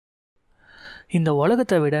இந்த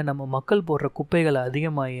உலகத்தை விட நம்ம மக்கள் போடுற குப்பைகள்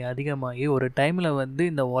அதிகமாகி ஒரு டைமில் வந்து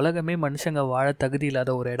இந்த உலகமே மனுஷங்க வாழ தகுதி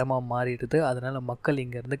இல்லாத ஒரு இடமா மாறிடுது. அதனால் மக்கள்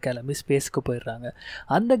இங்கேருந்து கிளம்பி ஸ்பேஸ்க்கு போயிடுறாங்க.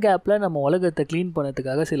 அந்த கேப்பில் நம்ம உலகத்தை க்ளீன்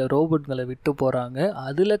பண்ணதுக்காக சில ரோபோட்களை விட்டு போகிறாங்க.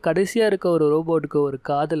 அதில் கடைசியாக இருக்க ஒரு ரோபோட்டுக்கு ஒரு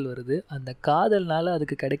காதல் வருது. அந்த காதல்னால்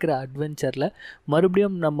அதுக்கு கிடைக்கிற அட்வென்ச்சரில்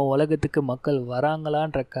மறுபடியும் நம்ம உலகத்துக்கு மக்கள்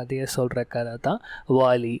வராங்களான்ற கதையை சொல்கிற கதை தான்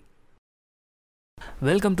Vaali.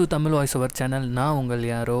 Welcome to Tamil voice over channel. நான் உங்கள்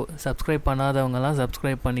யாரோ. சப்ஸ்கிரைப் பண்ணாதவங்கலாம்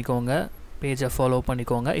சப்ஸ்கிரைப் பண்ணிக்கோங்க, பேஜை ஃபாலோ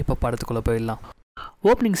பண்ணிக்கோங்க. இப்போ படத்துக்குள்ளே போயிடலாம்.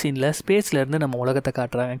 ஓப்பனிங் சீனில் ஸ்பேஸ்லேருந்து நம்ம உலகத்தை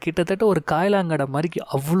காட்டுறாங்க. கிட்டத்தட்ட ஒரு காயலாங்கடை மாதிரி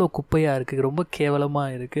அவ்வளோ குப்பையாக இருக்குது, ரொம்ப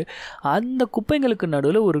கேவலமாக இருக்குது. அந்த குப்பைங்களுக்கு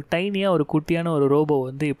நடுவில் ஒரு டைனியாக ஒரு குட்டியான ஒரு ரோபோ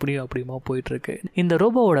வந்து இப்படியும் அப்படியுமா போயிட்டுருக்கு. இந்த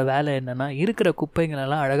ரோபோவோட வேலை என்னென்னா, இருக்கிற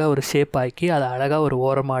குப்பைங்களெல்லாம் அழகாக ஒரு ஷேப் ஆக்கி அதை அழகாக ஒரு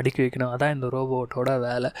ஓரமாக அடுக்கி வைக்கணும். அதான் இந்த ரோபோட்டோட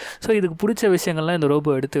வேலை. ஸோ இதுக்கு பிடிச்ச விஷயங்கள்லாம் இந்த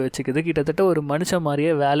ரோபோ எடுத்து வச்சுக்குது. கிட்டத்தட்ட ஒரு மனுஷன்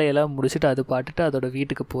மாதிரியே வேலையெல்லாம் முடிச்சுட்டு அது பாட்டுட்டு அதோட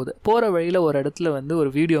வீட்டுக்கு போகுது. போகிற வழியில் ஒரு இடத்துல வந்து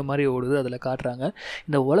ஒரு வீடியோ மாதிரி ஓடுது. அதில் காட்டுறாங்க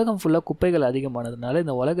இந்த உலகம் ஃபுல்லாக குப்பைகள் அதிகமானதுனால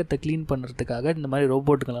இந்த உலகத்தை க்ளீன் பண்ணுறதுக்காக இந்த மாதிரி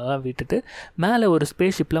ரோபோட்டுகளெல்லாம் விட்டுட்டு மேலே ஒரு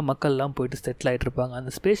ஸ்பேஸ் ஷிப்பில் மக்கள்லாம் போயிட்டு செட்டில் ஆகிட்டு இருப்பாங்க.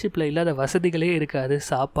 அந்த ஸ்பேஸ் ஷிப்பில் இல்லாத வசதிகளே இருக்காது.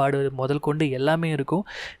 சாப்பாடு முதல் கொண்டு எல்லாமே இருக்கும்.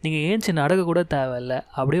 நீங்கள் ஏஞ்சி நடக்க கூட தேவையில்லை,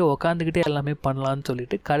 அப்படியே உக்காந்துக்கிட்டே எல்லாமே பண்ணலான்னு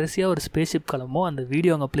சொல்லிட்டு கடைசியாக ஒரு ஸ்பேஸ் ஷிப் கிளம்பும். அந்த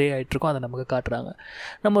வீடியோ அங்கே ப்ளே ஆகிட்ருக்கோம், அதை நமக்கு காட்டுறாங்க.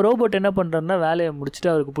 நம்ம ரோபோட் என்ன பண்ணுறாருன்னா, வேலையை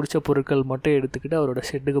முடிச்சுட்டு அவருக்கு பிடிச்ச பொருட்கள் மட்டும் எடுத்துக்கிட்டு அவரோட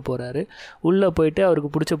ஷெட்டுக்கு போகிறாரு. உள்ளே போயிட்டு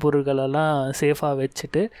அவருக்கு பிடிச்ச பொருட்களெல்லாம் சேஃபாக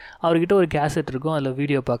வச்சுட்டு அவர்கிட்ட ஒரு கேசட் இருக்கும், அதில்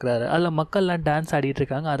வீடியோ பார்க்குறாரு. அதில் மக்கள்லாம் டான்ஸ் ஆடிட்டு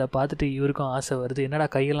இருக்காங்க. அதை பார்த்துட்டு இவருக்கும் ஆசை வருது. என்னடா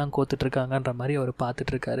கையெல்லாம் கோத்துட்ருக்காங்கன்ற மாதிரி அவர்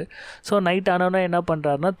பார்த்துட்ருக்காரு. ஸோ நைட் ஆனோன்னா என்ன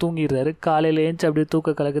பண்ணுறாருனா தூங்கிடுறாரு. காலையில் ஏஞ்சி அப்படியே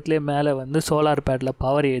தூக்க கலக்கத்துலேயே மேலே வந்து சோலார் பேட்டில்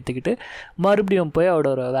பவர் ஏற்றிக்கிட்டு மறுபடியும் போய்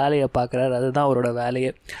அவரோட வேலையை பார்க்குறாரு. அதுதான் அவரோட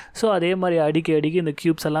வேலையே. ஸோ அதே மாதிரி அடிக்கடி இந்த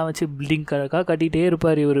க்யூப்ஸ் எல்லாம் வச்சு பில்டிங் கட்டிகிட்டே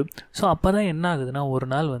இருப்பார் இவர். ஸோ அப்போ தான் என்ன ஆகுதுன்னா, ஒரு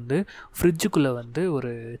நாள் வந்து ஃப்ரிட்ஜுக்குள்ளே வந்து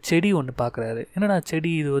ஒரு செடி ஒன்று பார்க்குறாரு. என்னடா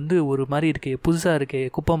செடி இது வந்து ஒரு மாதிரி இருக்கே, புதுசாக இருக்கே,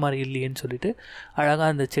 குப்பை மாதிரி இல்லையேன்னு சொல்லிட்டு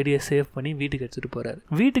அழகாக அந்த செடியை சேவ் பண்ணி வீட்டுக்கு எடுத்துகிட்டு போகிறாரு.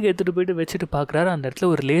 வீட்டுக்கு எடுத்துகிட்டு போயிட்டு வச்சுட்டு பார்க்குறாரு, அந்த இடத்துல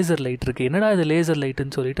ஒரு லேசர் லைட் இருக்குது. என்னடா இது லேசர்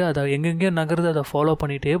லைட்டுன்னு சொல்லிட்டு அதை எங்கெங்கேயோ நகருது, அதை ஃபாலோ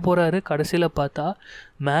பண்ணிகிட்டே போகிறாரு. கடைசியில் பார்த்தா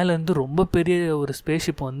மேலேருந்து ரொம்ப பெரிய ஒரு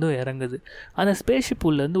ஸ்பேஸ்ஷிப் வந்து இறங்குது. அந்த ஸ்பேஸ்ஷிப்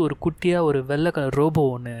உள்ளேருந்து ஒரு குட்டியாக ஒரு வெள்ளை கலர் ரோபோ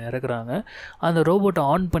ஒன்று இறக்குறாங்க. அந்த ரோபோட்டை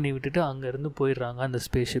ஆன் பண்ணி விட்டுட்டு அங்கேருந்து போயிடுறாங்க அந்த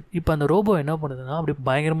ஸ்பேஸ்ஷிப். இப்போ அந்த ரோபோ என்ன பண்ணுதுன்னா, அப்படி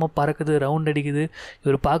பயங்கரமாக பறக்குது, ரவுண்ட் அடிக்குது.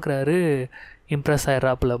 இவர் பார்க்குறாரு, இம்ப்ரெஸ்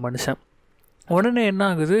ஆகிடுறாப்புல மனுஷன். உடனே என்ன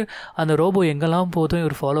ஆகுது, அந்த ரோபோ எங்கெல்லாம் போதும்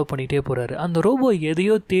இவர் ஃபாலோ பண்ணிகிட்டே போகிறாரு. அந்த ரோபோ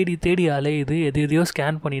எதையோ தேடி அலையுது, எதையோ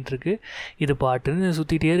ஸ்கேன் பண்ணிகிட்ருக்கு. இது பாட்டுன்னு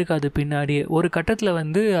சுற்றிகிட்டே இருக்குது அது பின்னாடியே. ஒரு கட்டத்தில்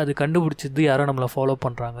வந்து அது கண்டுபிடிச்சிது யாரோ நம்மளை ஃபாலோ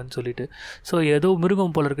பண்ணுறாங்கன்னு சொல்லிட்டு. ஸோ ஏதோ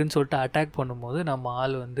மிருகம் போல இருக்குன்னு சொல்லிட்டு அட்டாக் பண்ணும்போது நம்ம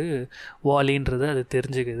ஆள் வந்து வாலின்றது அது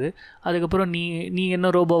தெரிஞ்சுக்குது. அதுக்கப்புறம் நீ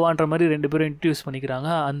என்ன ரோபோவான்ற மாதிரி ரெண்டு பேரும் இன்ட்ரடியூஸ் பண்ணிக்கிறாங்க.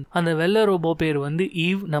 அந்த வெள்ளை ரோபோ பேர் வந்து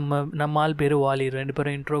ஈவ், நம்ம ஆள் பேர் வாலி. ரெண்டு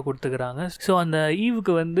பேரும் இன்ட்ரோ கொடுத்துக்கிறாங்க. ஸோ அந்த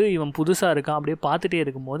ஈவுக்கு வந்து இவன் புதுசாக இருக்கான். அப்படியே பார்த்துட்டே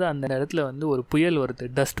இருக்கும்போது அந்த இடத்துல வந்து ஒரு புயல் வருது,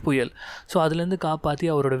 டஸ்ட் புயல். ஸோ அதுலேருந்து காப்பாற்றி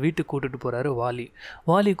அவரோட வீட்டுக்கு கூட்டிகிட்டு போகிறாரு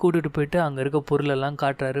வாலி கூட்டிகிட்டு போயிட்டு அங்கே இருக்க பொருளெல்லாம்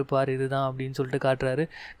காட்டுறாரு. பாரு இதுதான் அப்படின்னு சொல்லிட்டு காட்டுறாரு.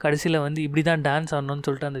 கடைசியில் வந்து இப்படி தான் டான்ஸ் ஆடணும்னு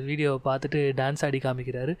சொல்லிட்டு அந்த வீடியோவை பார்த்துட்டு டான்ஸ் ஆடி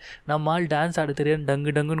காமிக்கிறாரு. நம்ம ஆள் டான்ஸ் ஆட தெரியாது,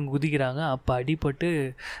 டங்குன்னு குதிக்கிறாங்க. அப்போ அடிபட்டு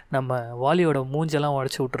நம்ம வாலியோட மூஞ்செல்லாம்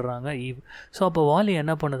உடச்சி விட்டுறாங்க ஈவ். ஸோ அப்போ வாலி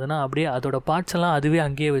என்ன பண்ணுதுன்னா, அப்படியே அதோட பார்ட்ஸ் எல்லாம் அதுவே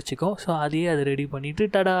அங்கேயே வச்சுக்கும். ஸோ அதையே அதை ரெடி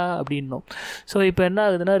பண்ணிவிட்டு டடா அப்படின்னும். ஸோ இப்போ என்ன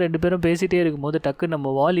ஆகுதுன்னா, ரெண்டு பேரும் பேசிகிட்டே இருக்கும்போது டக்குன்னு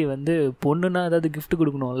நம்ம வாலி வந்து பொண்ணுன்னா ஏதாவது கிஃப்ட்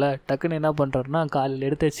கொடுக்கணும்ல, டக்குன்னு என்ன பண்ணுறாருன்னா காலையில்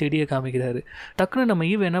எடுத்த செடியை காமிக்கிறாரு. டக்குன்னு நம்ம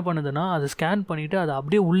ஈவ் என்ன பண்ணுதுன்னா, அதை ஸ்கேன் பண்ணிவிட்டு அதை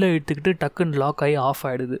அப்படியே உள்ளே எடுத்துக்கிட்டு டக்குன்னு லாக் ஆகி ஆஃப்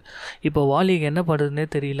ஆகிடுது. இப்போ வாலிக்கு என்ன பண்ணுறதுனே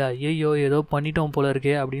தெரியல. ஐயோ ஏதோ பண்ணிட்டோம் போல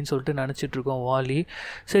இருக்கே அப்படின்னு சொல்லிட்டு நினச்சிட்ருக்கோம் வாலி.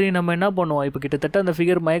 சரி நம்ம என்ன பண்ணுவோம், இப்போ கிட்டத்தட்ட அந்த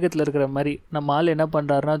ஃபிகர் மயக்கத்தில் இருக்கிற மாதிரி நம்ம ஆள் என்ன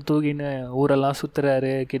பண்ணுறாருனா தூக்கின்னு ஊரெல்லாம்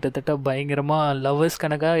சுற்றுறாரு. கிட்டத்தட்ட பயங்கரமாக லவ்வர்ஸ்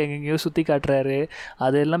கணக்காக எங்கெங்கேயோ சுற்றி காட்டுறாரு.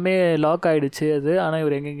 அது எல்லாமே லாக் ஆகிடுச்சு அது. ஆனால்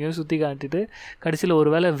இவர் எங்கெங்கேயோ சுற்றி காட்டிட்டு கடைசியில் ஒரு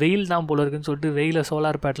வேளை வெயில் தான் போல இருக்குன்னு சொல்லிட்டு வெயிலில்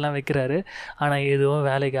சோலார் பேட்லாம் வைக்கிறாரு. ஆனால் எதுவும்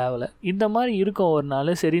வேலைக்கு ஆகலை. இந்த மாதிரி இருக்கும் ஒரு நாள்.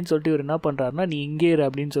 சரின்னு சொல்லிட்டு இவர் என்ன பண்ணுறாருனா, நீ இங்கே இரு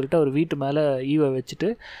அப்படின்னு சொல்லிட்டு அவர் வீட்டு மேலே ஈவை வச்சுட்டு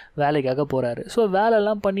வேலைக்காக போகிறாரு. ஸோ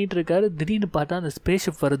வேலைலாம் பண்ணிகிட்டு இருக்காரு. திடீர்னு பார்த்தா அந்த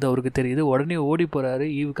ஸ்பேஸ்ஷிப் வருது அவருக்கு தெரியுது. உடனே ஓடி போகிறாரு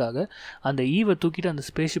ஈவுக்காக. அந்த ஈவை தூக்கிட்டு அந்த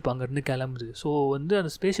ஸ்பேஸ்ஷிப் அங்கேருந்து கிளம்புது. ஸோ வந்து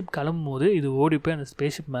அந்த ஸ்பேஸ்ஷிப் கிளம்பும் போது இது ஓடி போய் அந்த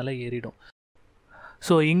ஸ்பேஸ்ஷிப் மேலே ஏறிடும்.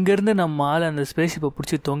 ஸோ இங்கேருந்து நம்ம ஆள் அந்த ஸ்பேஸ்ஷிப்பை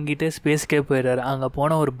பிடிச்சி தொங்கிட்டே ஸ்பேஸ்க்கே போயிடுறாரு. அங்கே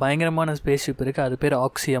போனால் ஒரு பயங்கரமான ஸ்பேஸ்ஷிப் இருக்குது, அது பேர்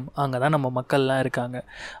ஆக்சியம். அங்கே தான் நம்ம மக்கள்லாம் இருக்காங்க.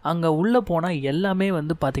 அங்கே உள்ளே போனால் எல்லாமே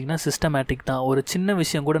வந்து பார்த்திங்கன்னா சிஸ்டமேட்டிக் தான். ஒரு சின்ன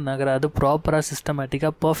விஷயம் கூட நகராது, ப்ராப்பராக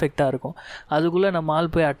சிஸ்டமேட்டிக்காக பர்ஃபெக்டாக இருக்கும். அதுக்குள்ளே நம்ம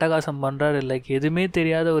ஆள் போய் அட்டகாசம் பண்ணுறாரு. லைக் எதுவுமே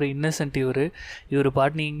தெரியாத ஒரு இன்னசென்ட் இவர்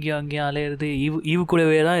பாட்டுன்னு இங்கேயும் அங்கேயும் அலையிறது. ஈவு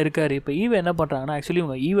கூடவே தான் இருக்கார். இப்போ ஈவை என்ன பண்ணுறாங்கன்னா, ஆக்சுவலி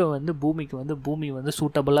இவங்க ஈவை வந்து பூமி வந்து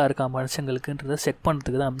சூட்டபுளாக இருக்கா மனுஷங்களுக்குன்றதை செக்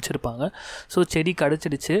பண்ணுறதுக்கு தான் அமைச்சிருப்பாங்க. ஸோ செடி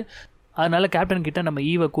கிடச்சிடுச்சு. அதனால் கேப்டன் கிட்ட நம்ம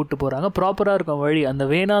ஈவை கூப்பிட்டு போகிறாங்க. ப்ராப்பராக இருக்கும் வழி, அந்த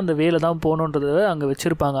அந்த வேலை தான் போகணுன்றத அங்கே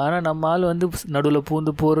வச்சுருப்பாங்க. ஆனால் நம்ம ஆள் வந்து நடுவில்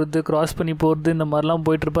பூந்து போகிறது, கிராஸ் பண்ணி போகிறது, இந்த மாதிரிலாம்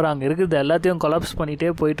போயிட்டுருப்பார். அங்கே இருக்கிறது எல்லாத்தையும் கொலாப்ஸ் பண்ணிகிட்டே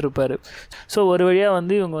போயிட்டுருப்பார். ஸோ ஒரு வழியாக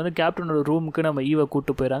வந்து இவங்க வந்து கேப்டனோட ரூமுக்கு நம்ம ஈவை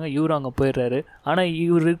கூப்பிட்டு போயிடறாங்க. இவரும் அங்கே போயிடுறாரு. ஆனால்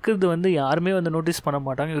இவர் இருக்கிறது வந்து யாருமே வந்து நோட்டீஸ் பண்ண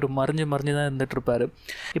மாட்டாங்க. இவர் மறைஞ்சு தான் இருந்துகிட்ருப்பார்.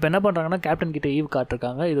 இப்போ என்ன பண்ணுறாங்கன்னா கேப்டன் கிட்ட ஈவ்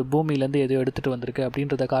காட்டிருக்காங்க. இது பூமியிலேருந்து எதோ எடுத்துகிட்டு வந்திருக்கு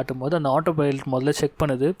அப்படின்றத காட்டும்போது அந்த ஆட்டோ பைலட் முதல்ல செக்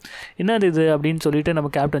பண்ணுது. என்னது இது அப்படின்னு சொல்லிட்டு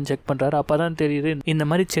நம்ம கேப்டன் செக் பண்ணுறாரு. அப்போ தான் தெரியுது இந்த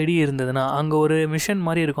மாதிரி செடி இருந்ததுன்னா அங்கே ஒரு மிஷின்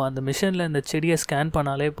மாதிரி இருக்கும். அந்த மிஷினில் இந்த செடியை ஸ்கேன்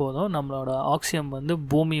பண்ணாலே போதும், நம்மளோட ஆக்சிஜன் வந்து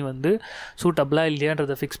பூமி வந்து சூட்டபிளாக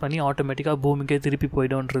இல்லையான்றதை ஃபிக்ஸ் பண்ணி ஆட்டோமேட்டிக்காக பூமிக்கே திருப்பி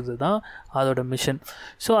போய்டும்ன்றது தான் அதோட மிஷன்.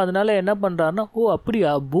 ஸோ அதனால் என்ன பண்ணுறாருன்னா, ஓ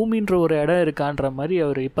அப்படியா பூமின்ற ஒரு இடம் இருக்கான்ற மாதிரி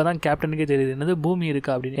அவர் இப்போ தான் கேப்டனுக்கே தெரியுது என்னது பூமி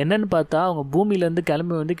இருக்கா அப்படின்னு. என்னென்னு பார்த்தா அவங்க பூமியிலேருந்து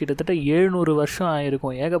கிளம்பி வந்து கிட்டத்தட்ட 700 வருஷம்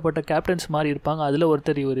ஆகிருக்கும். ஏகப்பட்ட கேப்டன்ஸ் மாதிரி இருப்பாங்க. அதில்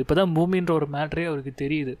ஒருத்தர் இவர் இப்போ தான் பூமின்ற ஒரு மேட்ரே அவருக்கு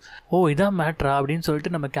தெரியுது. ஓ இதான் மேட்ரா அப்படின்னு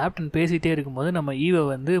சொல்லிட்டு நம்ம கேப்டன் பேசிகிட்டே இருக்கும்போது நம்ம ஈவை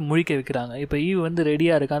வந்து முழிக்க வைக்கிறாங்க. இப்போ ஈவ் வந்து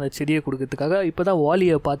ரெடியாக இருக்கா அந்த செடியை கொடுக்கறதுக்காக. இப்போ தான்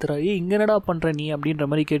வாலியை பார்த்துறா. இங்கே என்னடா பண்ணுற நீ அப்படின்ற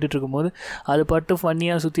மாதிரி கேட்டுட்டு இருக்கும்போது அது பாட்டு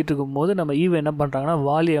ஃபன்னியாக சுற்றிட்டு இருக்கும்போது நம்ம ஈவ் என்ன பண்ணுறாங்கன்னா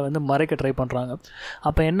வாலியை வந்து மறைக்க ட்ரை பண்ணுறாங்க.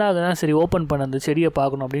 அப்போ என்ன ஆகுதுன்னா சரி ஓப்பன் பண்ண அந்த செடியை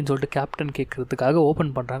பார்க்கணும் அப்படின்னு சொல்லிட்டு கேப்டன் கேட்குறதுக்காக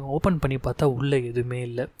ஓப்பன் பண்ணுறாங்க. ஓப்பன் பண்ணி பார்த்தா உள்ளே எதுவுமே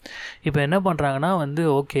இல்லை. இப்போ என்ன பண்ணுறாங்கன்னா வந்து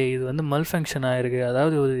ஓகே இது வந்து மல் ஃபங்க்ஷன் ஆகிருக்கு,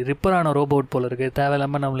 அதாவது ஒரு ரிப்பரான ரோபோட் போல் இருக்குது,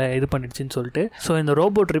 தேவையில்லாமல் நம்மளை இது பண்ணிடுச்சின்னு சொல்லிட்டு. ஸோ இந்த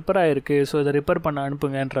ரோபோட் ரிப்பர் ஆகிருக்கு, ஸோ இதை ரிப்பேர் பண்ண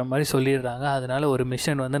அனுப்புங்கன்ற மாதிரி சொல்லிடுறாங்க. அதனால் ஒரு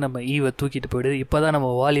மிஷன் வந்து நம்ம ஈவை தூக்கிட்டு போயிடுது. இப்போ தான் நம்ம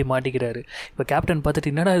வாலி மாட்டிக்கிறாரு. இப்போ கேப்டன்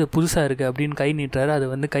பார்த்துட்டு என்னடா இது புதுசாக இருக்குது அப்படின்னு கை நீட்டுறாரு. அது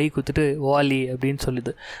வந்து கை குத்துட்டு வாலி அப்படின்னு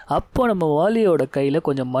சொல்லுது. அப்போ நம்ம வாலியோட கையில்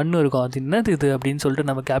கொஞ்சம் மண் இருக்கும். அது என்னது இது அப்படின்னு சொல்லிட்டு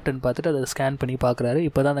நம்ம கேப்டன் பார்த்துட்டு அதை ஸ்கேன் பண்ணி பார்க்குறாரு.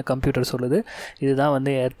 இப்போ தான் அந்த கம்ப்யூட்டர் சொல்லுது இதுதான்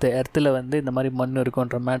வந்து எர்த்தில் வந்து இந்த மாதிரி மண்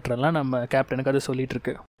இருக்குன்ற மேட்ரெல்லாம் நம்ம கேப்டனுக்கு அது சொல்லிகிட்டு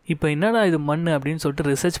இருக்கு. இப்போ என்னடா இது மண் அப்படின்னு சொல்லிட்டு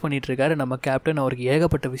ரிசர்ச் பண்ணிகிட்ருக்காரு நம்ம கேப்டன். அவருக்கு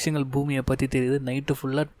ஏகப்பட்ட விஷயங்கள் பூமியை பற்றி தெரியுது. நைட்டு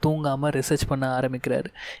ஃபுல்லாக தூங்காமல் ரிசர்ச் பண்ண ஆரம்பிக்கிறாரு.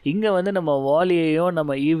 இங்கே வந்து நம்ம வாலியையும்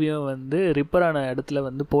நம்ம ஈவியும் வந்து ரிப்பரான இடத்துல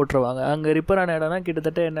வந்து போட்டுருவாங்க. அங்கே ரிப்பரான இடம்னா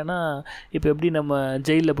கிட்டத்தட்ட என்னென்னா இப்போ எப்படி நம்ம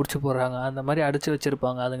ஜெயிலில் பிடிச்சி போடுறாங்க அந்த மாதிரி அடைச்சி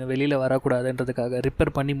வச்சுருப்பாங்க. அதுங்க வெளியில் வரக்கூடாதுன்றதுக்காக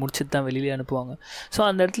ரிப்பேர் பண்ணி முடிச்சுட்டு தான் வெளியிலே அனுப்புவாங்க. ஸோ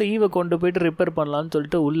அந்த இடத்துல ஈவை கொண்டு போயிட்டு ரிப்பேர் பண்ணலான்னு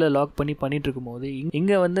சொல்லிட்டு உள்ளே லாக் பண்ணிட்டு இருக்கும்போது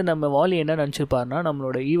இங்கே வந்து நம்ம வாலி என்ன நினச்சிருப்பாருனா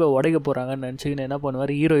நம்மளோட ஈவை உடைக்க போகிறாங்கன்னு நினச்சிக்கின்னு என்ன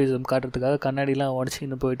பண்ணுவார், ஹீரோயிசம் காட்டுறதுக்காக கண்ணாடிலாம்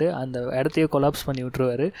உடச்சின்னு போயிட்டு அந்த இடத்தையே கொலாப்ஸ் பண்ணி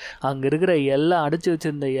விட்டுருவார். அங்கே இருக்கிற எல்லாம் அடைச்சி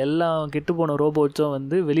வச்சுருந்த எல்லாம் கெட்டு போன ரோபோட்ஸும்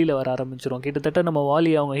வந்து வெளியில் வர ஆரம்பிச்சிடும். கிட்டத்தட்ட நம்ம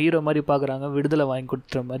வாலி அவங்க ஹீரோ மாதிரி பார்க்குறாங்க, விடுதலை வாங்கி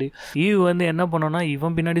கொடுத்துற மாதிரி. ஈவ் வந்து என்ன பண்ணோன்னா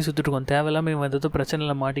இவன் பின்னாடி சுற்றிட்டு இருக்கோம், தேவையில்லாமல் இவன் எதாவது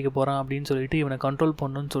பிரச்சனையில் மாட்டிக்க போகிறான் அப்படின்னு சொல்லிட்டு இவனை கண்ட்ரோல்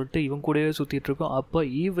பண்ணணும்னு சொல்லிட்டு இவன் கூடவே சுற்றிட்டு இருக்கோம். அப்போ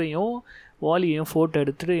ஈவையும் வாலியையும் ஃபோட்டோ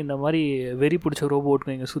எடுத்துகிட்டு இந்த மாதிரி வெறி பிடிச்ச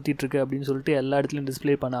ரோபோட்டுங்க இங்கே சுற்றிட்டுருக்கு அப்படின்னு சொல்லிட்டு எல்லா இடத்துலையும்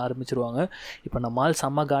டிஸ்பிளே பண்ண ஆரம்பிச்சிருவாங்க. இப்போ நம்ம ஆள்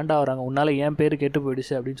செம்ம காண்டா வராங்க. உன்னால் ஏன் பேர் கெட்டு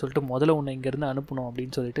போயிடுச்சு அப்படின்னு சொல்லிட்டு முதல்ல உன்னை இங்கேருந்து அனுப்பணும்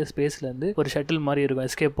அப்படின்னு சொல்லிட்டு ஸ்பேஸ்லேருந்து ஒரு ஷட்டில் மாதிரி இருக்கும்,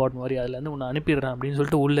 எஸ்கேப் பாட் மாதிரி, அதுலேருந்து உன்னை அனுப்பிடுறேன் அப்படின்னு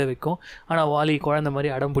சொல்லிட்டு உள்ளே வைக்கும். ஆனால் வாலி குழந்தை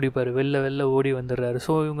மாதிரி அடம் பிடிப்பார், வெளில ஓடி வந்துடுறாரு.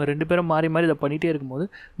 ஸோ இவங்க ரெண்டு பேரும் மாறி இதை பண்ணிகிட்டே இருக்கும்போது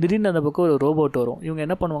திடீர்னு அந்த பக்கம் ஒரு ரோபோட் வரும். இவங்க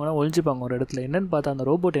என்ன பண்ணுவாங்கன்னா ஒழிஞ்சிப்பாங்க ஒரு இடத்துல. என்னென்னு பார்த்தா அந்த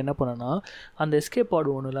ரோபோட் என்ன பண்ணனா அந்த எஸ்கேப்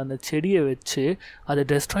பாட் ஒன்றில் அந்த செடியை வச்சு அதை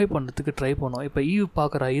டெஸ்ட்ராய் பண்ணுறதுக்கு ட்ரை பண்ணோம். இப்போ ஈவ்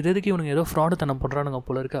பார்க்குறா இது எதுக்கு இவனுங்க ஏதோ ஃப்ராடுத்தனம் பண்ணுறானுங்க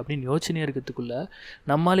போல இருக்குது அப்படின்னு யோசனையே இருக்கிறதுக்குள்ளே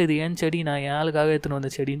நம்மளால் இது ஏன் செடி நான் என் ஆளுக்காக எடுத்துன்னு வந்த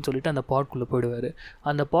செடின்னு சொல்லிட்டு அந்த பாட்குள்ளே போயிடுவார்.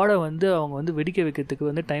 அந்த பாடை வந்து அவங்க வந்து வெடிக்க வைக்கிறதுக்கு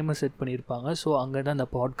வந்து டைமை செட் பண்ணியிருப்பாங்க. ஸோ அங்கே தான் அந்த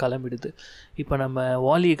பாட் கிளம்பிடுது. இப்போ நம்ம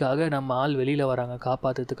வாலிக்காக நம்ம ஆள் வெளியில் வராங்க,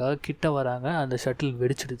 காப்பாற்றுறதுக்காக கிட்ட வராங்க. அந்த ஷட்டில்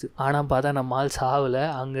வெடிச்சிடுது. ஆனால் பார்த்தா நம்ம ஆள் சாவலை.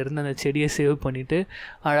 அங்கேருந்து அந்த செடியை சேவ் பண்ணிவிட்டு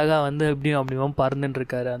அழகாக வந்து அப்படியும்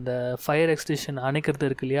பறந்துட்டுருக்காரு. அந்த ஃபயர் எக்ஸ்டென்ஷன் அணைக்கிறது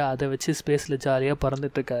இருக்கு இல்லையா, அதை வச்சு ஸ்பேஸில் ஜாலியாக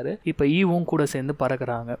பறந்துட்டுருக்காரு. இப்போ ஈவும் கூட சேர்ந்து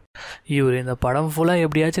பறக்கிறாங்க. இவர் இந்த படம் ஃபுல்லாக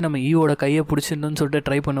எப்படியாச்சும் நம்ம ஈவோட கையை பிடிச்சிடணும்னு சொல்லிட்டு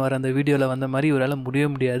ட்ரை பண்ணுவார். அந்த வீடியோவில் வந்த மாதிரி இவரால்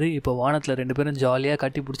முடியாது. இப்போ வானத்தில் ரெண்டு பேரும் ஜாலியாக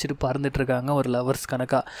கட்டி பிடிச்சிட்டு பறந்துட்டுருக்காங்க ஒரு லவர்ஸ்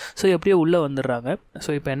கணக்காக. ஸோ எப்படியோ உள்ளே வந்துடுறாங்க. ஸோ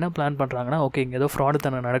இப்போ என்ன பிளான் பண்ணுறாங்கன்னா ஓகே இங்கே ஏதோ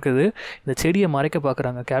ஃப்ராடுத்தனம் நடக்குது, இந்த செடியை மறைக்க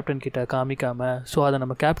பார்க்குறாங்க கேப்டன் கிட்ட காமிக்காமல். ஸோ அதை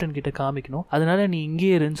நம்ம கேப்டன் கிட்ட காமிக்கணும், அதனால் நீ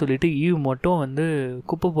இங்கேயே இருன்னு சொல்லிட்டு ஈவ் மட்டும் வந்து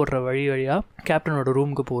குப்பை போடுற வழியாக கேப்டனோட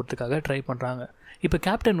ரூமுக்கு போகிறதுக்காக ட்ரை பண்ணுறாங்க. இப்போ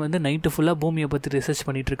கேப்டன் வந்து நைட்டு ஃபுல்லாக பூமியை பற்றி ரிசர்ச்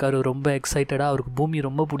பண்ணிகிட்டு இருக்காரு. ரொம்ப எக்ஸைட்டடாக, அவருக்கு பூமி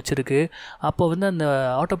ரொம்ப பிடிச்சிருக்கு. அப்போ வந்து அந்த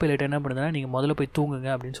ஆட்டோ பைலட் என்ன பண்ணுதுன்னா நீங்கள் முதல்ல போய் தூங்குங்க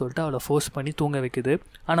அப்படின்னு சொல்லிட்டு அவளை ஃபோர்ஸ் பண்ணி தூங்க வைக்குது.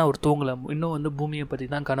 ஆனால் அவர் தூங்கலை, இன்னும் வந்து பூமியை பற்றி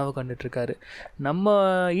தான் கனவு கண்டுட்ருக்காரு. நம்ம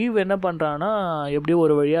ஈவ் என்ன பண்ணுறான்னா எப்படியோ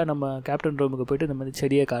ஒரு வழியாக நம்ம கேப்டன் ரூமுக்கு போய்ட்டு இந்த மாதிரி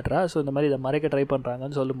செடியை காட்டுறா. ஸோ இந்த மாதிரி இதை மறைக்க ட்ரை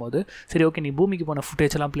பண்ணுறாங்கன்னு சொல்லும்போது சரி ஓகே நீ பூமிக்கு போன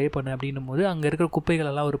ஃபுட்டேஜெல்லாம் ப்ளே பண்ணு அப்படின்னும் போது அங்கே இருக்கிற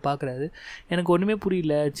குப்பைகளெல்லாம் அவர் பார்க்குறாரு. எனக்கு ஒன்றுமே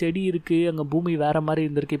புரியல, செடி இருக்குது, அங்கே பூமி வேறு மாதிரி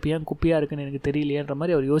இருந்திருக்கு, இப்போ ஏன் குப்பையாக இருக்குன்னு எனக்கு தெரியல தெரியலையேன்ற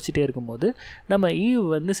மாதிரி அவர் யோசிச்சிட்டே இருக்கும்போது நம்ம ஈவ்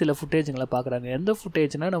வந்து சில ஃபுட்டேஜுங்களை பார்க்குறாங்க. எந்த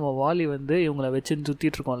ஃபுட்டேஜ்னால் நம்ம வாலி வந்து இவங்களை வச்சு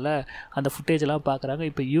சுற்றிட்டு இருக்கோம்ல அந்த ஃபுட்டேஜெல்லாம் பார்க்குறாங்க.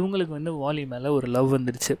 இப்போ இவங்களுக்கு வந்து வாலி மேலே ஒரு லவ்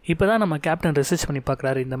வந்துடுச்சு. இப்போ தான் நம்ம கேப்டன் ரிசர்ச் பண்ணி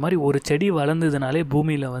பார்க்குறாரு. இந்த மாதிரி ஒரு செடி வளர்ந்ததுனாலே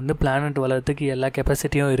பூமியில் வந்து பிளானட் வளர்கிறதுக்கு எல்லா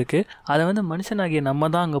கெப்பாசிட்டியும் இருக்குது. அதை வந்து மனுஷனாகிய நம்ம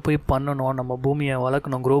தான் அங்கே போய் பண்ணணும், நம்ம பூமியை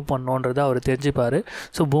வளர்க்கணும், க்ரோ பண்ணணுன்றதை அவர் தெரிஞ்சுப்பார்.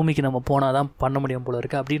 ஸோ பூமிக்கு நம்ம போனால் தான் பண்ண முடியும் போல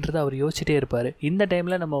இருக்குது அப்படின்றத அவர் யோசிச்சிட்டே இருப்பார். இந்த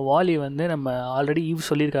டைமில் நம்ம வாலி வந்து நம்ம ஆல்ரெடி ஈவ்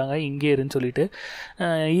சொல்லியிருக்காங்க இங்கே இருன்னு சொல்லிட்டு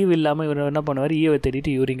ஈவ் இல்லாமல் இவர் என்ன பண்ணுவார், ஈவை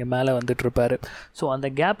தேடிட்டு இவர் இங்கே மேலே வந்துட்டு இருப்பார். ஸோ அந்த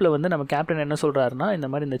கேப்பில் வந்து நம்ம கேப்டன் என்ன சொல்கிறாருன்னா, இந்த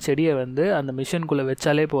மாதிரி இந்த செடியை வந்து அந்த மிஷின்குள்ளே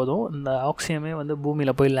வச்சாலே போதும், இந்த ஆக்சிஜமே வந்து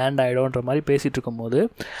பூமியில் போய் லேண்ட் ஆகிடும்ன்ற மாதிரி பேசிகிட்டு இருக்கும்போது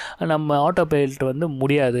நம்ம ஆட்டோ பைலட் வந்து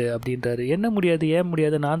முடியாது அப்படின்றாரு. என்ன முடியாது, ஏன்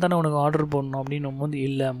முடியாது, நான் தானே உனக்கு ஆர்டர் பண்ணணும் அப்படின்னும் போது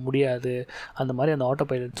இல்லை முடியாது அந்த மாதிரி அந்த ஆட்டோ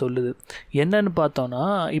பைலட் சொல்லுது. என்னன்னு பார்த்தோன்னா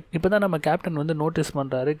இப்போ தான் நம்ம கேப்டன் வந்து நோட்டீஸ்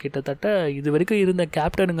பண்ணுறாரு, கிட்டத்தட்ட இது வரைக்கும் இருந்த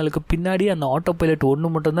கேப்டனுங்களுக்கு பின்னாடி அந்த ஆட்டோ பைலட் ஒன்று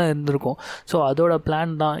மட்டும்தான் இருந்திருக்கும். ஸோ அதோட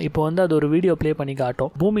பிளான் தான். இப்போ வந்து அது ஒரு வீடியோ ப்ளே பண்ணி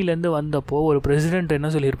காட்டும். பூமியிலேருந்து வந்தப்போ ஒரு பிரசிடென்ட் என்ன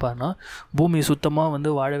சொல்லியிருப்பாருன்னா, பூமி சுத்தமாக வந்து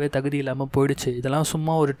வாழவே தகுதி இல்லாமல் போயிடுச்சு, இதெல்லாம்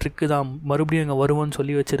சும்மா ஒரு ட்ரிக்கு தான், மறுபடியும் இங்கே வருவோன்னு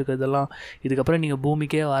சொல்லி வச்சுருக்கிறதெல்லாம், இதுக்கப்புறம் நீங்கள்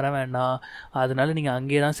பூமிக்கே வர வேண்டாம், அதனால் நீங்கள்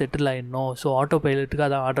அங்கேயே தான் செட்டில் ஆகிடணும். ஸோ ஆட்டோ பைலட்டுக்கு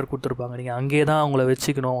அதான் ஆர்டர் கொடுத்துருப்பாங்க, நீங்கள் அங்கேயே தான் அவங்கள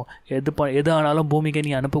வச்சுக்கணும், எது ஆனாலும் பூமிக்கே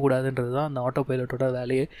நீங்கள் அனுப்பக்கூடாதுன்றது தான் அந்த ஆட்டோ பைலட்டோட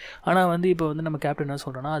வேலையே. ஆனால் வந்து இப்போ வந்து நம்ம கேப்டன் என்ன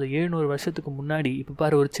சொல்கிறோன்னா, அது 700 வருஷத்துக்கு முன்னாடி இப்போ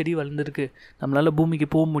பாரு ஒரு செடி வளர்ந்துருக்கு, நம்மளால் பூமிக்கு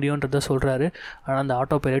போக முடியுன்றத சொல்கிறாரு. ஆனால் அந்த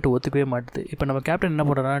ஆட்டோ பைலட் ஒத்துக்கவே மாட்டுது. இப்போ நம்ம கேப்டன் என்ன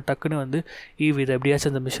பண்ணுறோன்னா, டக்குன்னு வந்து ஈவ் இதை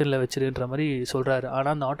எப்படியாச்சும் அந்த மிஷினில் வச்சிருன்ற மாதிரி சொல்கிறாரு.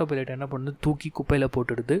 ஆனால் அந்த ஆட்டோ பைலட் என்ன பண்ணுது, தூக்கி குப்பையில்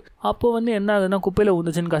போட்டுடுது. அப்போ வந்து என்ன ஆகுதுன்னா, குப்பையில்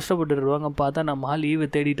ஊந்துச்சுன்னு கஷ்டப்பட்டுருவாங்க. பார்த்தா நம்ம ஆள் ஈவை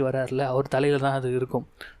தேடிட்டு வராருல, அவர் தலையில் தான் அது இருக்கும்.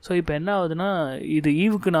 ஸோ இப்போ என்ன ஆகுதுன்னா, இது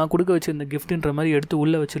ஈவுக்கு நான் கொடுக்க வச்சு இந்த கிஃப்ட்டுன்ற மாதிரி எடுத்து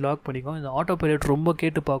உள்ளே வச்சு லாக் பண்ணிக்கும். இந்த ஆட்டோ பைலட் ரொம்ப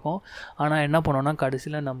கேட்டு பார்க்கும். ஆனால் என்ன பண்ணோன்னா,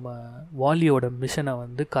 கடைசியில் நம்ம வாலியோட மிஷனை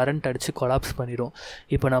வந்து கரண்ட் அடித்து கொலாப்ஸ் பண்ணிடும்.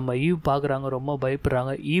 இப்போ நம்ம ஈவ் பார்க்குறாங்க, ரொம்ப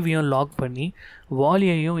பயப்படுறாங்க. ஈவையும் லாக் பண்ணி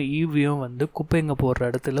வாலியையும் ஈவையும் வந்து குப்பைங்க போடுற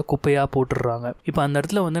இடத்துல குப்பையாக போட்டுடுறாங்க. இப்போ அந்த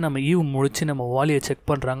இடத்துல வந்து நம்ம ஈவ் முழிச்சு நம்ம வாலியை செக்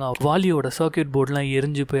பண்ணுறாங்க. வாலியோட சர்க்யூட் போர்டெலாம்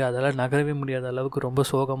எரிஞ்சு போய் அதெல்லாம் நகரவே முடியாத அளவுக்கு ரொம்ப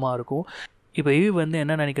சோகமாக இருக்கும். இப்போ ஈவ் வந்து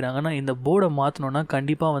என்ன நினைக்கிறாங்கன்னா, இந்த போர்டை மாற்றினோன்னா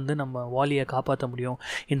கண்டிப்பாக வந்து நம்ம வாலியை காப்பாற்ற முடியும்.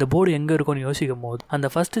 இந்த போர்டு எங்கே இருக்கும்னு யோசிக்கும் போது அந்த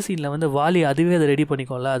ஃபஸ்ட்டு சீனில் வந்து வாலி அதுவே அதை ரெடி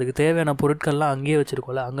பண்ணிக்கோம்ல, அதுக்கு தேவையான பொருட்கள்லாம் அங்கேயே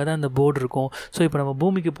வச்சுருக்கோம்ல, அங்கே தான் இந்த போர்டு இருக்கும். ஸோ இப்போ நம்ம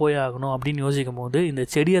பூமிக்கு போய் ஆகணும் அப்படின்னு யோசிக்கும் போது இந்த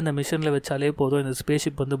செடி அந்த மிஷினில் வச்சாலே போதும், இந்த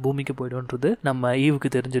ஸ்பேஸ்ஷிப் வந்து பூமிக்கு போய்டும்ன்றது நம்ம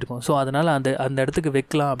ஈவுக்கு தெரிஞ்சிருக்கும். ஸோ அதனால் அந்த இடத்துக்கு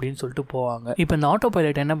வைக்கலாம் அப்படின்னு சொல்லிட்டு போவாங்க. இப்போ இந்த ஆட்டோ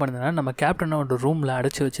பைலட் என்ன பண்ணுதுன்னா, நம்ம கேப்டனை ஒரு ரூமில்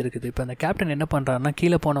அடைச்சி வச்சிருக்குது. இப்போ அந்த கேப்டன் என்ன பண்ணுறாருன்னா,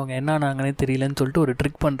 கீழே போனவங்க என்ன ஆனாங்கன்னே தெரியலன்னு சொல்லிட்டு ஒரு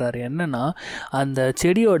ட்ரிக் பண்ணுறாரு. என்னன்னா, அந்த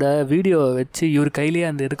செடியோட வீடியோவை வச்சு இவர் கையிலேயே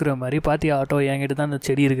அந்த இருக்கிற மாதிரி, பாத்தியா ஆட்டோ என்கிட்ட தான் அந்த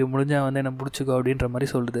செடி இருக்குது, முடிஞ்சால் வந்து என்ன பிடிச்சிக்கோ அப்படின்ற மாதிரி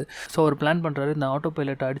சொல்லுது. ஸோ அவர் பிளான் பண்ணுறாரு, இந்த ஆட்டோ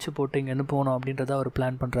பைலட்டை அடித்து போட்டு இங்கேருந்து போகணும் அப்படின்றத அவர்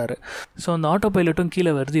பிளான் பண்ணுறாரு. ஸோ அந்த ஆட்டோ பைலட்டும்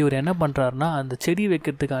கீழே வருது. இவர் என்ன பண்ணுறாருனா, அந்த செடி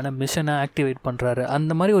வைக்கிறதுக்கான மிஷனை ஆக்டிவேட் பண்ணுறாரு.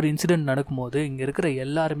 அந்த மாதிரி ஒரு இன்சிடென்ட் நடக்கும்போது இங்கே இருக்கிற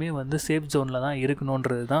எல்லாருமே வந்து சேஃப் ஜோனில் தான்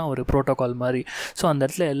இருக்கணுன்றது தான் ஒரு ப்ரோட்டோகால் மாதிரி. ஸோ அந்த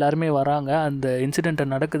இடத்துல எல்லாருமே வராங்க, அந்த இன்சிடெண்ட்டை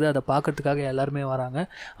நடக்குது, அதை பார்க்கறதுக்காக எல்லாருமே வராங்க.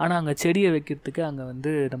 ஆனால் அங்கே செடியை வைக்கிறதுக்கு அங்கே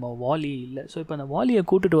வந்து நம்ம வாலி இல்லை. ஸோ இப்போ அந்த வாலியை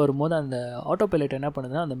கூட்டிகிட்டு வரும்போது அந்த ஆட்டோ பைலட் என்ன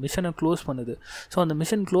பண்ணுதுன்னா, அந்த மிஷனை க்ளோஸ் பண்ணுது. ஸோ அந்த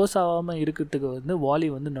மிஷன் க்ளோஸ் ஆகாமல் இருக்கிறதுக்கு வந்து வாலி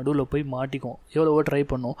வந்து நடுவில் போய் மாட்டிக்கும், எவ்வளவோ ட்ரை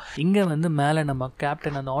பண்ணும். இங்கே வந்து மேலே நம்ம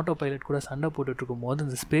கேப்டன் அந்த ஆட்டோ பைலட் கூட சண்டை போட்டுட்ருக்கும் போது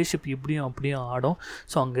அந்த ஸ்பேஸ்ஷிப் இப்படியும் அப்படியும் ஆடும்.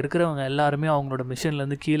 ஸோ அங்கே இருக்கிறவங்க எல்லாருமே அவங்களோட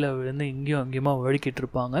மிஷன்லேருந்து கீழே விழுந்து இங்கேயும் அங்கேயுமா வழுக்கிட்டு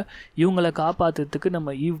இருப்பாங்க. இவங்களை காப்பாற்றுறதுக்கு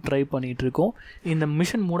நம்ம ஈவ் ட்ரை பண்ணிகிட்ருக்கோம். இந்த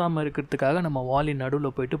மிஷன் மூடாமல் இருக்கிறதுக்காக நம்ம வாலி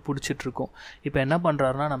நடுவில் போயிட்டு பிடிச்சிட்ருக்கோம். இப்போ என்ன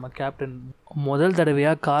பண்ணுறாருனா, நம்ம கேப்டன் முதல்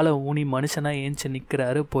தடவையாக காலை ஊனி மனுஷனாக ஏஞ்சி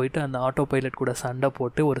நிற்கிறாரு. போயிட்டு அந்த ஆட்டோ பைலட் கூட சண்டை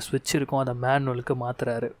போட்டு ஒரு ஸ்விட்ச் இருக்கும், அதை மேனுவலுக்கு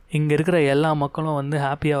மாற்றுறாரு. இங்கே இருக்கிற எல்லா மக்களும் வந்து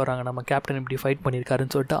ஹாப்பியாக வராங்க, நம்ம கேப்டன் இப்படி ஃபைட்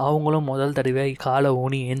பண்ணியிருக்காருன்னு சொல்லிட்டு அவங்களும் முதல் தடவையாக காலை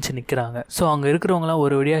ஊனி ஏஞ்சி நிற்கிறாங்க. ஸோ அங்கே இருக்கிறவங்களாம்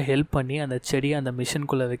ஒரு வழியாக ஹெல்ப் பண்ணி அந்த செடியை அந்த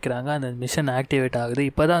மிஷின்குள்ளே வைக்கிறாங்க. அந்த மிஷின் ஆக்டிவேட் ஆகுது.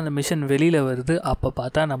 இப்போ தான் அந்த மிஷின் வெளியில் வருது. அப்போ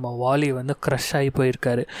பார்த்தா நம்ம வாலி வந்து க்ரஷ் ஆகி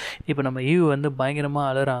போயிருக்காரு. இப்போ நம்ம ஈவ் வந்து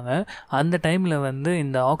பயங்கரமாக அழுறாங்க. அந்த டைமில் வந்து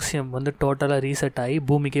இந்த ஆக்சிஜன் வந்து டோட்டலாக ரீசெட் ஆகி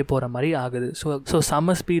பூமிக்கே போகிற மாதிரி ஆகுது. ஸோ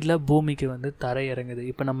செம்ம ஸ்பீடில் பூமிக்கு வந்து தரை இறங்குது.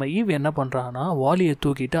 இப்போ நம்ம ஈவ் என்ன பண்ணுறான்னா, வாலியை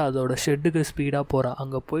தூக்கிட்டு அதோட ஷெட்டுக்கு ஸ்பீடாக போகிறான்.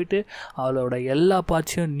 அங்கே போயிட்டு அவளோட எல்லா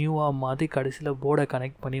பார்ட்ஸையும் நியூவாக மாற்றி கடைசியில் போர்டை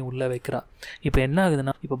கனெக்ட் பண்ணி உள்ளே வைக்கிறான். இப்போ என்ன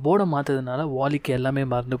ஆகுதுன்னா, இப்போ போர்டை மாற்றதுனால வாலிக்கு எல்லாமே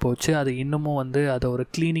மறந்து போச்சு. அது இன்னமும் வந்து அதை ஒரு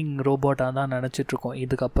க்ளீனிங் ரோபோட்டாக தான் நினச்சிட்ருக்கோம்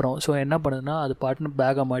இதுக்கப்புறம். ஸோ என்ன பண்ணுதுன்னா, அது பாட்டுன்னு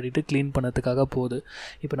பேக்கை மாட்டிட்டு க்ளீன் பண்ணதுக்காக போகுது.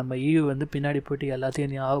 இப்போ நம்ம ஈவ் வந்து பின்னாடி போய்ட்டு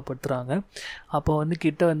எல்லாத்தையும் ஞாபகப்படுத்துகிறாங்க. அப்போ வந்து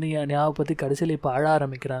கிட்ட வந்து ஞாபகப்படுத்தி கடைசியில் இப்போ அழ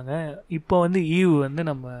ஆரம்பிக்கிறாங்க. இப்போ இப்போ வந்து ஈவ் வந்து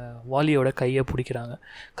நம்ம வாலியோட கையை பிடிக்கிறாங்க.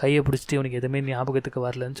 கையை பிடிச்சிட்டு இவனுக்கு எதுவுமே ஞாபகத்துக்கு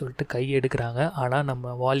வரலன்னு சொல்லிட்டு கையை எடுக்கிறாங்க. ஆனால்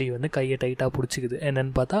நம்ம வாலி வந்து கையை டைட்டாக பிடிச்சிக்குது.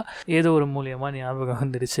 என்னென்னு பார்த்தா ஏதோ ஒரு மூலியமாக ஞாபகம்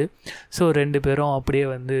வந்துடுச்சு. ஸோ 2 பேரும் அப்படியே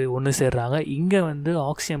வந்து ஒன்று சேர்றாங்க. இங்கே வந்து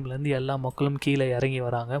ஆக்சியம்லேருந்து எல்லா மக்களும் கீழே இறங்கி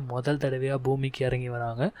வராங்க. முதல் தடவையாக பூமிக்கு இறங்கி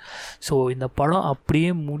வராங்க. ஸோ இந்த படம்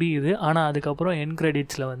அப்படியே முடியுது. ஆனால் அதுக்கப்புறம் என்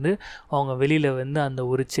கிரெடிட்ஸில் வந்து அவங்க வெளியில் வந்து அந்த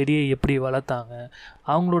ஒரு செடியை எப்படி வளர்த்தாங்க,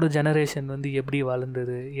 அவங்களோட ஜெனரேஷன் வந்து எப்படி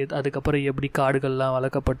வளர்ந்தது, அதுக்கப்புறம் எப்படி காடுகள்லாம்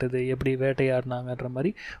வளர்க்கப்பட்டது, எப்படி வேட்டையாடினாங்கன்ற மாதிரி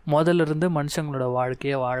முதல்ல இருந்து மனுஷங்களோட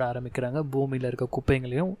வாழ்க்கையை வாழ ஆரம்பிக்கிறாங்க. பூமியில் இருக்க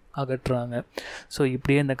குப்பைங்களையும் அகற்றுறாங்க. ஸோ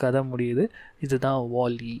இப்படியே இந்த கதை முடியுது. இதுதான்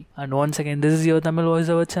Vaali. And once again this is your Tamil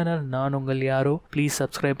voice over channel. நான் உங்கள் யாரோ. ப்ளீஸ்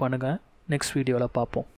சப்ஸ்கிரைப் பண்ணுங்கள். நெக்ஸ்ட் வீடியோவில் பார்ப்போம்.